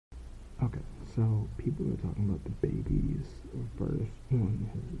Okay, so people are talking about the baby's verse on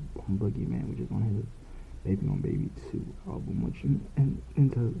his on Boogeyman, which is on his Baby on Baby 2 album, which and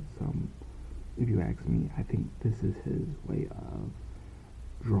into some, if you ask me, I think this is his way of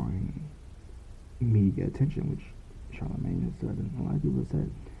drawing media attention, which Charlamagne has said, and a lot of people have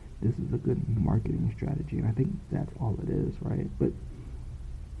said this is a good marketing strategy, and I think that's all it is, right? But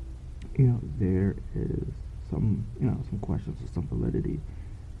there is some questions or some validity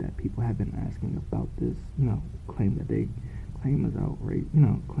that people have been asking about this, claim that they claim is outrage,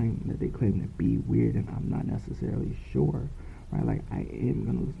 claim to be weird, and I'm not necessarily sure, right? Like, I am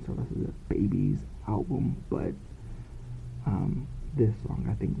gonna listen to the rest of the Baby's album, but this song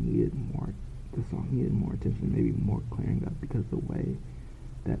I think needed more. The song needed more attention, maybe more clearing up, because the way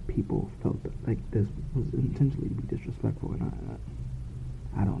that people felt that, like, this was intentionally to be disrespectful, and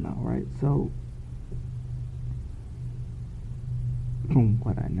I don't know, right? So from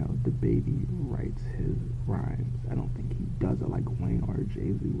what I know, the Baby writes his rhymes. I don't think he does it like Wayne or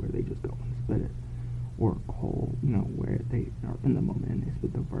Jay-Z, where they just go and spit it, or Cole, where they are in the moment and they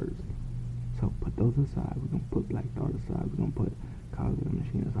spit the verse. So put those aside. We're gonna put Black Thought aside. We're gonna put College of the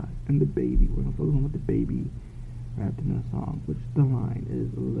Machine aside, and the Baby. We're gonna focus on what the Baby rapped in the song, which the line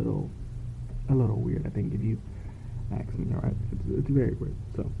is a little weird. I think if you ask me, alright, it's very weird.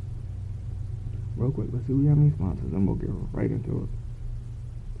 So real quick, let's see if we have any sponsors, and we'll get right into it.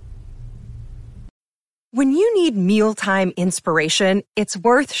 When you need mealtime inspiration, it's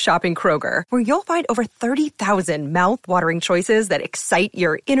worth shopping Kroger, where you'll find over 30,000 mouth-watering choices that excite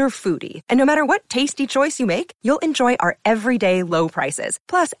your inner foodie. And no matter what tasty choice you make, you'll enjoy our everyday low prices,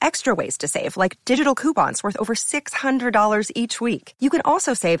 plus extra ways to save, like digital coupons worth over $600 each week. You can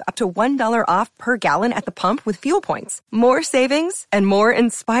also save up to $1 off per gallon at the pump with fuel points. More savings and more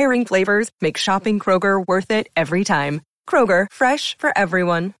inspiring flavors make shopping Kroger worth it every time. Kroger, fresh for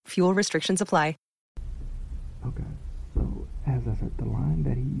everyone. Fuel restrictions apply. Okay, so as I said, the line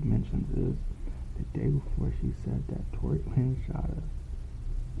that he mentions is the day before she said that Tory Lanez shot her.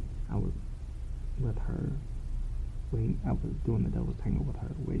 I was with her, waiting. I was doing the devil's tangle with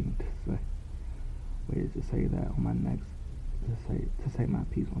her, waiting to say that on my next, to say my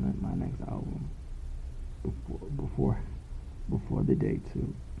piece on it, my next album, before the day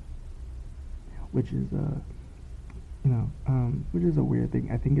two, which is which is a weird thing.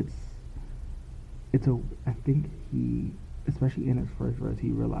 I think I think he, especially in his first verse, he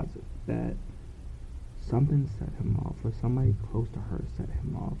realizes that something set him off, or somebody close to her set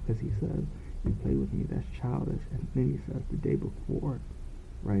him off, because he says, "You play with me, that's childish," and then he says the day before,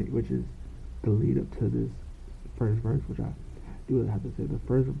 right, which is the lead up to this first verse, which I do have to say, the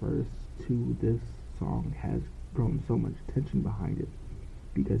first verse to this song has grown so much tension behind it,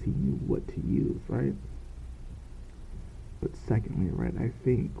 because he knew what to use, right? But secondly, right, I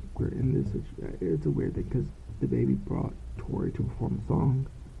think we're in this, it's a weird thing, because the Baby brought Tory to perform a song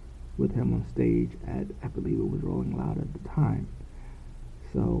with him on stage at, I believe it was Rolling Loud at the time.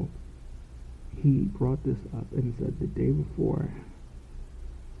 So he brought this up and he said the day before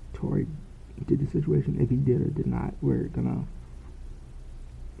Tory did the situation, if he did or did not,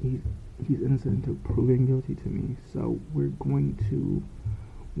 he's innocent until proven guilty to me. So we're going to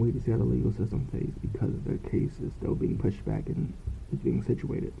wait to see how the legal system plays, because the case is still being pushed back and is being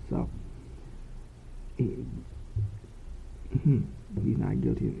situated. So he's not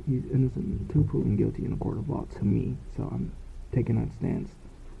guilty. He's innocent until proven guilty in a court of law to me. So I'm taking that stance.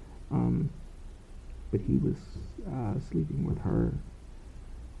 But he was sleeping with her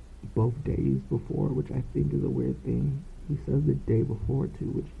both days before, which I think is a weird thing. He says the day before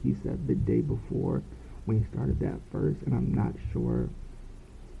too, which he said the day before when he started that verse, and I'm not sure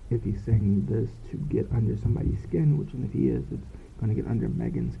if he's saying this to get under somebody's skin, which, and if he is, it's going to get under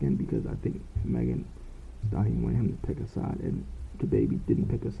Megan's skin, because I think Megan Stallion wanted him to pick a side, and the Baby didn't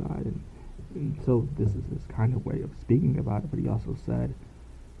pick a side, and so this is his kind of way of speaking about it. But he also said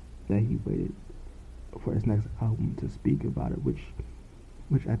that he waited for his next album to speak about it, which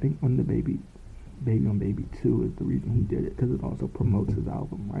I think on the Baby on Baby 2 is the reason he did it, because it also promotes his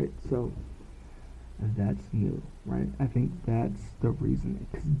album, right? So that's new, right? I think that's the reason,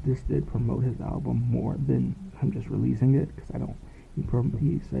 because this did promote his album more than him just releasing it, because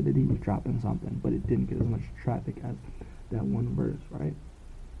he said that he was dropping something, but it didn't get as much traffic as that one verse, right?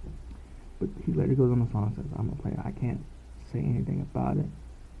 But he later goes on the song and says, "I'm gonna play it. I can't say anything about it,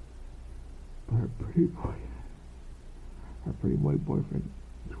 but her pretty boy boyfriend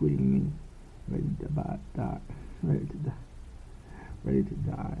tweeting me, ready to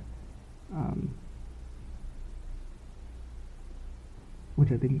die.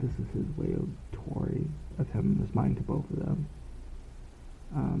 Which I think this is his way of Tory, of him responding to both of them.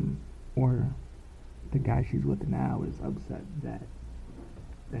 or the guy she's with now is upset that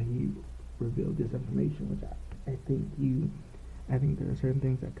he revealed this information, which I think there are certain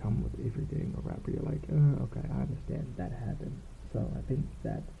things that come with if you're dating a rapper. You're like, okay, I understand that happened. So I think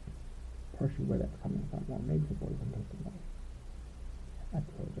that's partially where that's coming from. Or maybe the boys I'm thinking of. I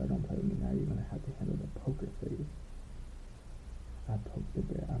told you I don't play with me now. You're gonna have to handle the poker face. I poked the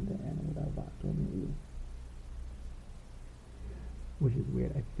bear on the end without rocked on you, which is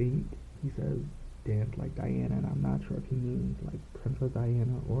weird. I think he says dance like Diana, and I'm not sure if he means like Princess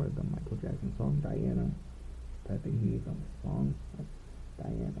Diana or the Michael Jackson song Diana. But I think he means on the song like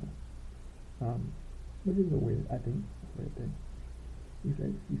Diana. Which is a weird, I think, weird thing. He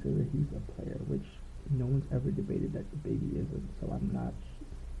says that he's a player, which no one's ever debated that the baby isn't. So I'm not,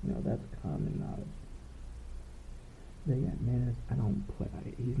 that's common knowledge. Man, I don't play.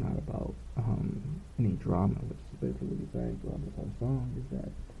 He's not about any drama, which is basically what he's saying throughout this whole song. Is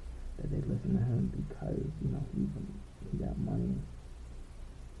that they listen to him because he got money.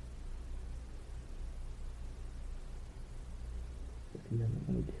 But he doesn't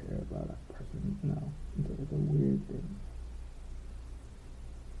really care about a person. It's a weird thing.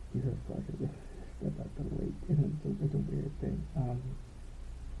 He's a fucking step out the lake, and it's a weird thing.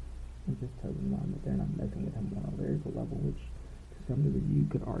 It just tells him that they're not messing with him on a lyrical level, which to some degree you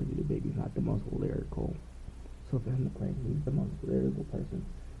could argue the baby's not the most lyrical. So for him to claim he's the most lyrical person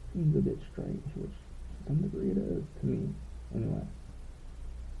seems a bit strange, which to some degree it is to me. Anyway,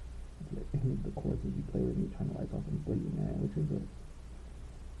 the chords that you play with me trying to light off and Boogie Man, which is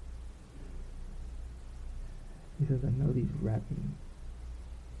he says, I know these rap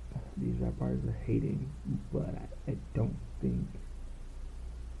artists are hating, but I don't think.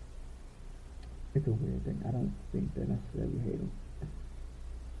 It's a weird thing. I don't think they're necessarily hating.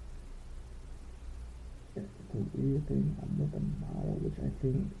 It's a weird thing. I'm with a model, which I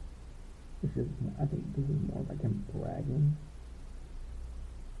think this is more like him bragging.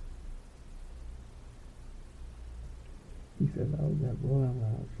 He says, I was at Rolling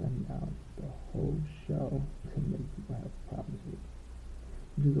Loud shutting out the whole show to make people have problems with.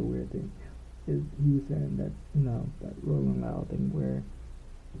 Which is a weird thing. He was saying that, that Rolling Loud thing where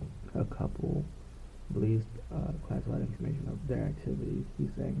a couple released classified information of their activities.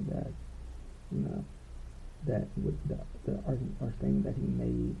 He's saying that, that with the argument or statement that he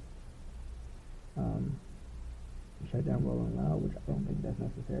made shut down Rolling Loud, which I don't think that's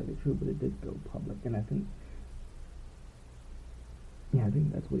necessarily true, but it did go public, and I think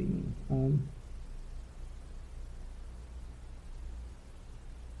that's what he means.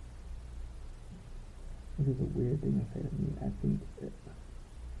 Which is a weird thing to say to me. I think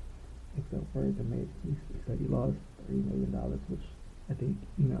if the words are made, he said he lost $30 million, which I think,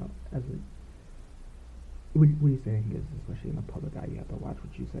 as a what he's saying is, especially in the public eye, you have to watch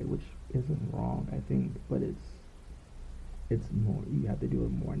what you say, which isn't wrong, I think, but it's more, you have to do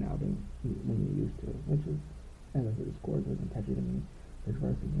it more now than when you used to, which is, as I said, his chords wasn't catchy to me, his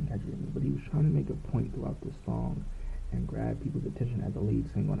verse wasn't catchy to me, but he was trying to make a point throughout the song and grab people's attention as a lead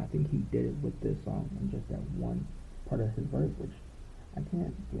singer, and I think he did it with this song and just that one part of his verse, which I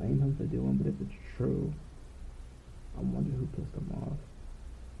can't blame him for doing, but if it's true, I wonder who pissed him off.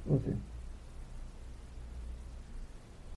 We'll see.